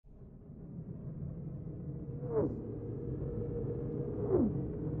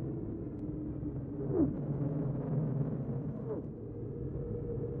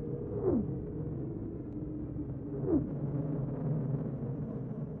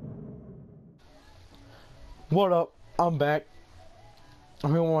What up? I'm back.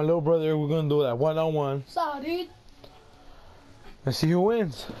 I'm here with my little brother. We're gonna do that one-on-one. Sorry, dude. Let's see who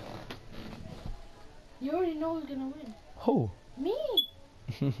wins. You already know who's gonna win. Who? Me.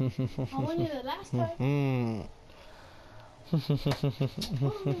 I won you the last time.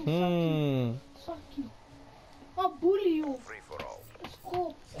 Fuck you. I'll bully you. Let's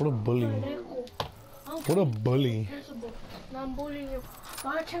go. What a bully. What a bully. No, I'm bullying you. Va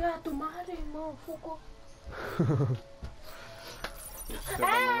a chegar a tu madre, motherfucker.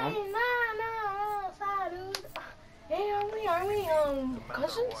 Hey, no, sorry, dude. Hey, are we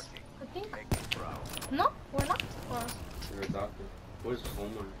cousins? I think. No, we're not. You're a doctor. Where's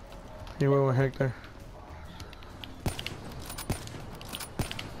Omar? You went with Hector.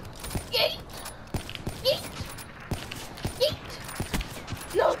 Yeet! Yeet! Yeet!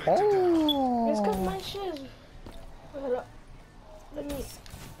 No! Oh! It's cause my shit is... Hold up. Let me... It's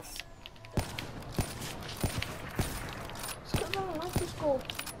cause I don't like this goal.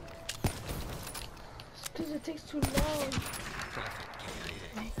 It's cause it takes too long.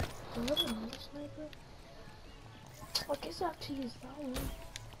 Another sniper? I guess I have to use that one.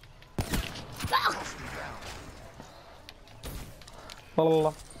 La.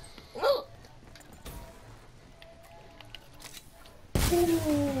 Ooh.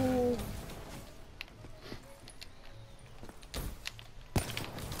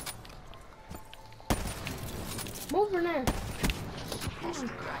 Move her now.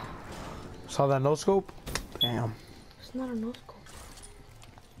 Saw that no scope? Damn. It's not a no scope.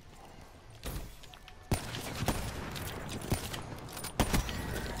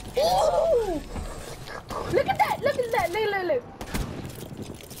 Ooh! Look at that! Look at that! Look!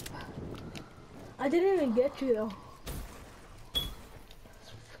 I didn't even get you though.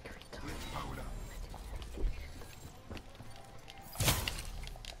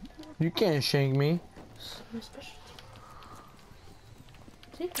 You can't shank me. It's my specialty.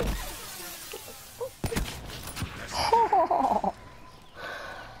 Take it.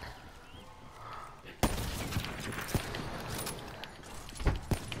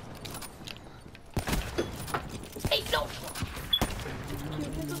 Hey, no!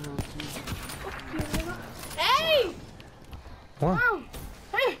 Hey! What? Wow!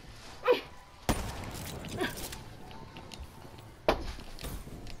 Hey!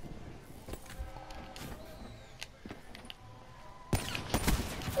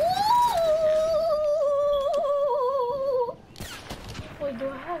 Wait, do I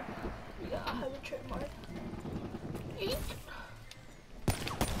have? Yeah, I have a trademark. Eat.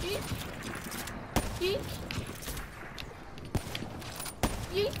 Eat. Eat.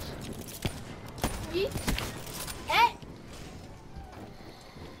 Eat. Eat. Hey!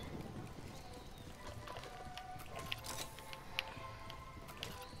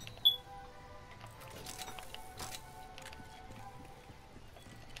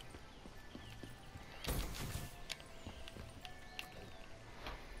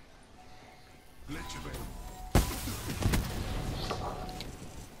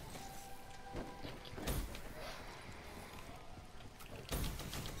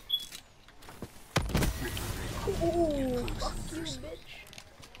 Ooh, fuck you, bitch.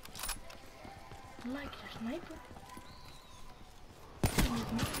 I like your sniper.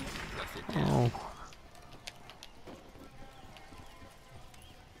 Oh.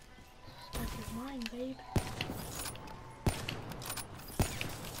 Sniper's mine, babe.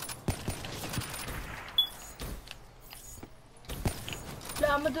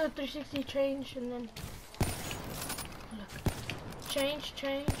 Yeah, I'm gonna do a 360 change and then look. Change.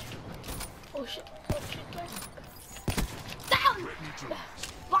 Oh shit. Down!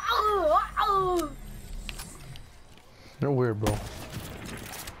 Wow! You're weird, bro.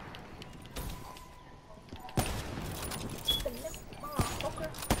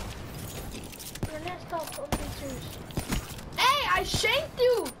 Hey, I shanked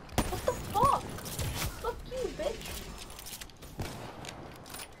you! What the fuck? Fuck you, bitch.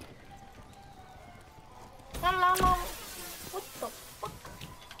 No. What the fuck?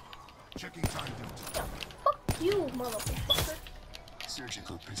 Checking time delta. Yeah, fuck you, motherfucker.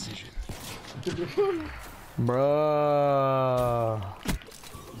 Surgical precision. Bruh.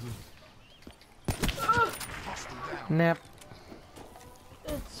 Nap.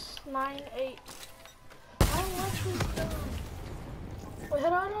 It's 9-8. I don't want who's done. Wait,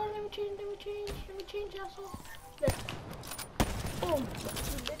 hold on, let me change, asshole. There. Boom. Fuck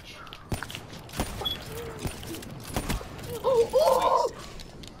you, bitch. Fuck you.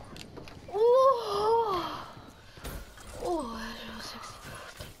 Oh! Oh, that was sexy.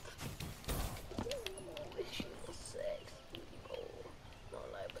 Ooh, she was sexy. Oh, no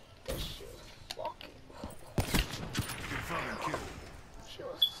lie, but this shit was fucking.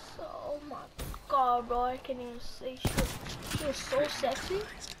 girl, bro. I can't even say shit. She was so sexy.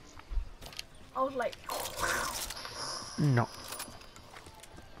 I was like, No.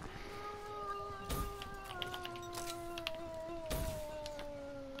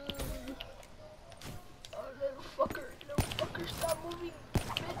 oh, little fucker, stop moving,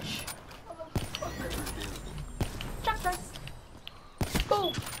 bitch. Motherfucker. Chopper.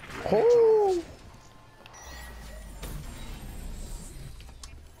 Boom. Oh.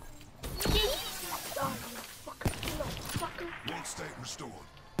 Oh, you fucker. World state restored.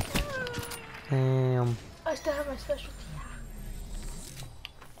 Damn. I still have my specialty.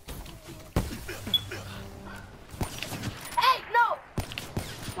 Hey, no!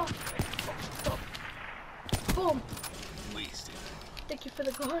 Fuck. Boom. Wasted. Thank you for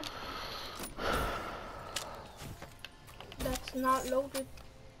the gun. That's not loaded.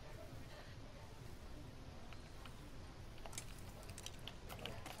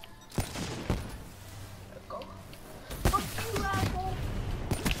 There we go. Fuck you, asshole.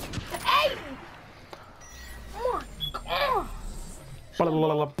 Hey! Come on. Come on.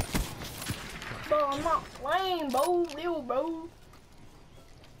 Bro, I'm not playing, bro. Little bro.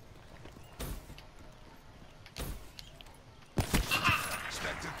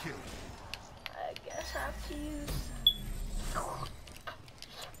 Spectre kill. I guess I have to use.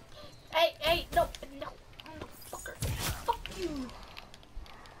 Hey, no, fucker. Fuck you.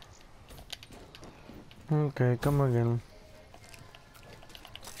 Okay, come again.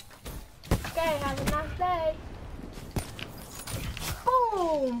 Okay, have a nice day.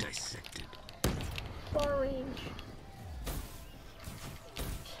 Boom. Dissected. Far range.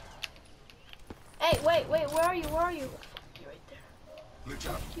 Hey, wait, where are you? Fuck you right there. Glitch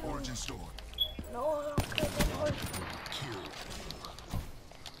out. you. Origin stored. No, I don't care anymore. Kill.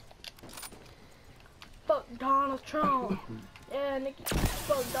 Fuck Donald Trump. Yeah, Nikki.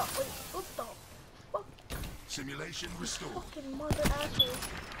 Fuck Donald. Wait, what the fuck? Simulation restored. Fucking mother asshole.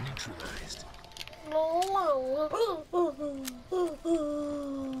 Neutralized.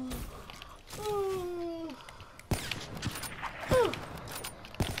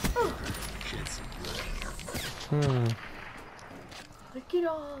 Shed some blood. Look at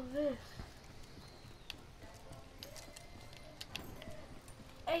all this.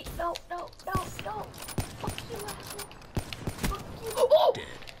 Hey, no. Fuck you, asshole. Fuck you. Oh! Dead.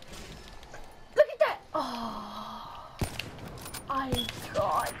 Look at that. Oh. I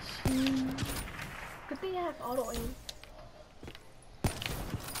got you. Good thing I have auto aim.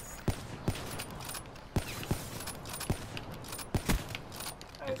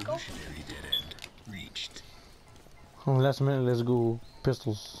 Alright, go. Evolutionary dead end. Reached. Oh, last minute, let's go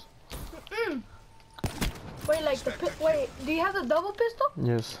pistols. Wait, like the wait, do you have the double pistol?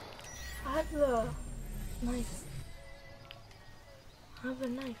 Yes. I have the knife. I have the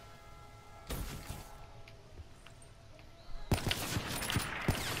knife.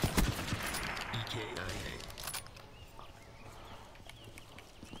 EKIA.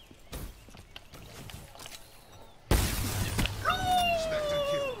 Spectre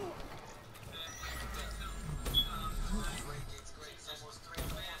kill.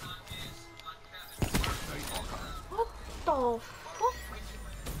 What the fuck?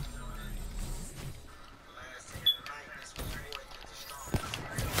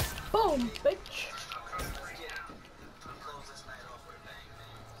 Boom, bitch.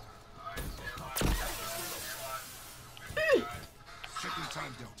 Checking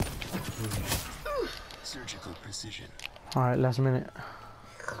time delta. Surgical precision. Alright, last minute.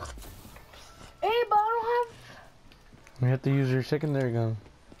 Hey, but I don't We have to use your secondary gun.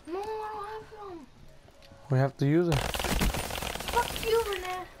 have. No, I don't have them. We have to use it. Fuck you,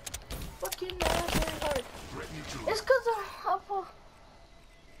 Renee. Fuck you, no, that's very hard. Threat neutralized. It's cause of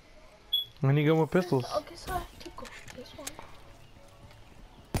When you go with pistols. okay, so I have to go this one.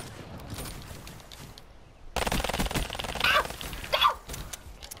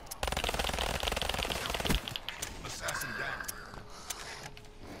 Assassin down.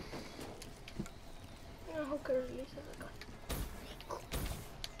 No, who could release the gun?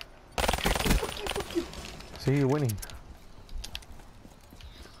 Fuck you. See, you're winning.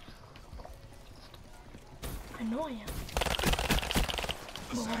 I know I am.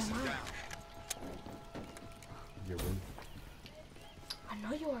 But what am Assassin I? down. You're winning. I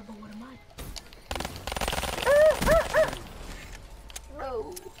know you are, but what am I?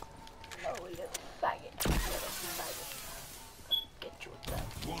 No. No, you little faggot. Little faggot. Get you with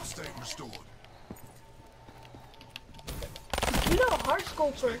that. World state restored. You got a hard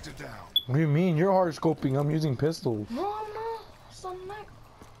scoper. Spectre down. What do you mean? You're hard scoping. I'm using pistols. No, I'm not. Son, like.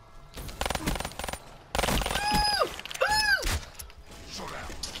 Shut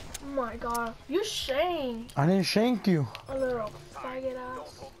out. my god. You shanked. I didn't shank you. A little faggot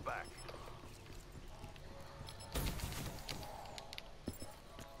ass.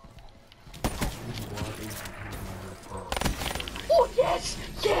 Oh yes!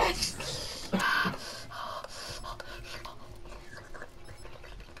 Yes!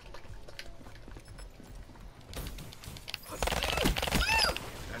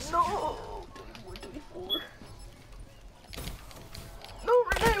 No! 24. No,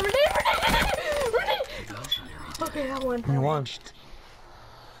 Renee! Okay, I won. You won.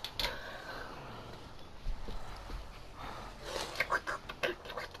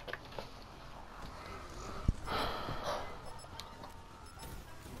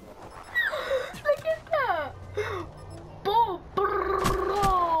 Look at that! Boom!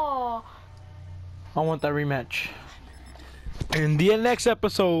 Bro! I want that rematch. In the next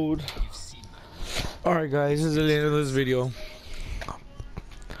episode. Alright guys, this is the end of this video.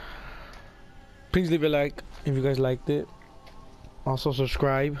 Please leave a like if you guys liked it. Also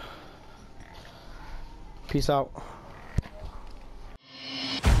subscribe. Peace out.